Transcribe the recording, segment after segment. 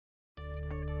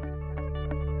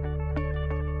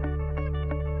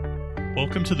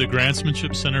Welcome to the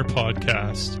Grantsmanship Center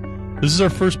podcast. This is our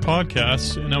first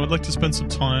podcast, and I would like to spend some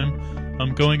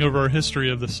time going over our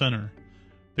history of the center.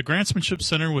 The Grantsmanship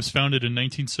Center was founded in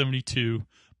 1972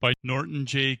 by Norton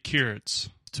J. Kieritz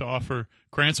to offer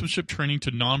grantsmanship training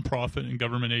to nonprofit and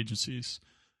government agencies.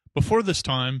 Before this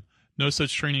time, no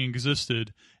such training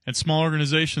existed, and small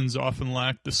organizations often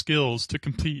lacked the skills to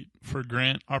compete for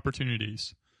grant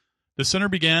opportunities. The center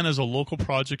began as a local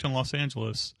project in Los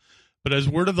Angeles, but as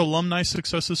word of the alumni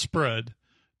successes spread,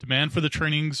 demand for the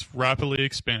trainings rapidly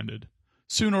expanded.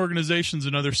 Soon organizations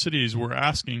in other cities were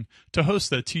asking to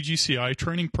host the TGCI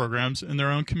training programs in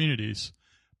their own communities.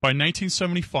 By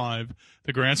 1975,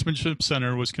 the Grantsmanship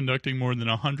Center was conducting more than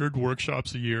 100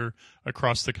 workshops a year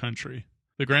across the country.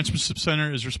 The Grantsmanship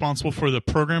Center is responsible for the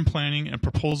program planning and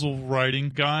proposal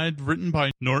writing guide written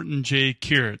by Norton J.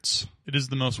 Kieritz. It is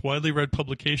the most widely read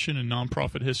publication in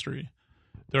nonprofit history.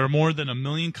 There are more than 1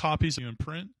 million copies in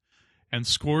print, and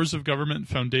scores of government,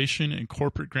 foundation, and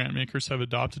corporate grant makers have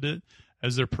adopted it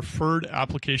as their preferred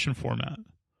application format.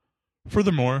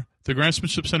 Furthermore, the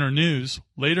Grantsmanship Center News,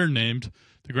 later named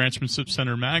the Grantsmanship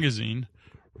Center Magazine,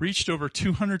 reached over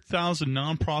 200,000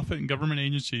 nonprofit and government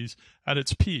agencies at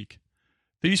its peak.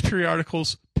 These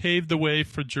periodicals paved the way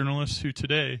for journalists who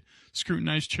today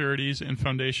scrutinize charities and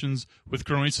foundations with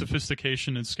growing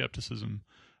sophistication and skepticism.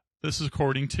 This is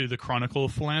according to the Chronicle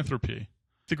of Philanthropy.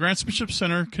 The Grantsmanship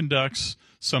Center conducts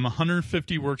some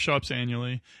 150 workshops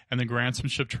annually and the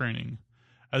Grantsmanship training,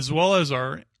 as well as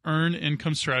our earned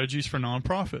income strategies for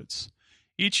nonprofits.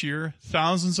 Each year,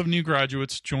 thousands of new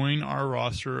graduates join our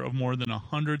roster of more than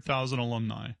 100,000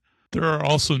 alumni. There are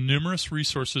also numerous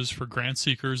resources for grant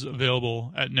seekers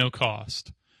available at no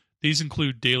cost. These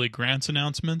include daily grants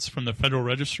announcements from the Federal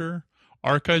Register,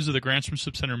 archives of the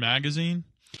Grantsmanship Center magazine,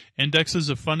 indexes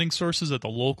of funding sources at the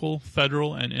local,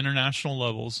 federal, and international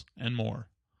levels, and more.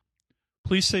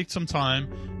 Please take some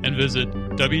time and visit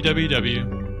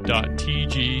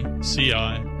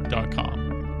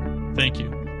www.tgci.com. Thank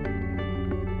you.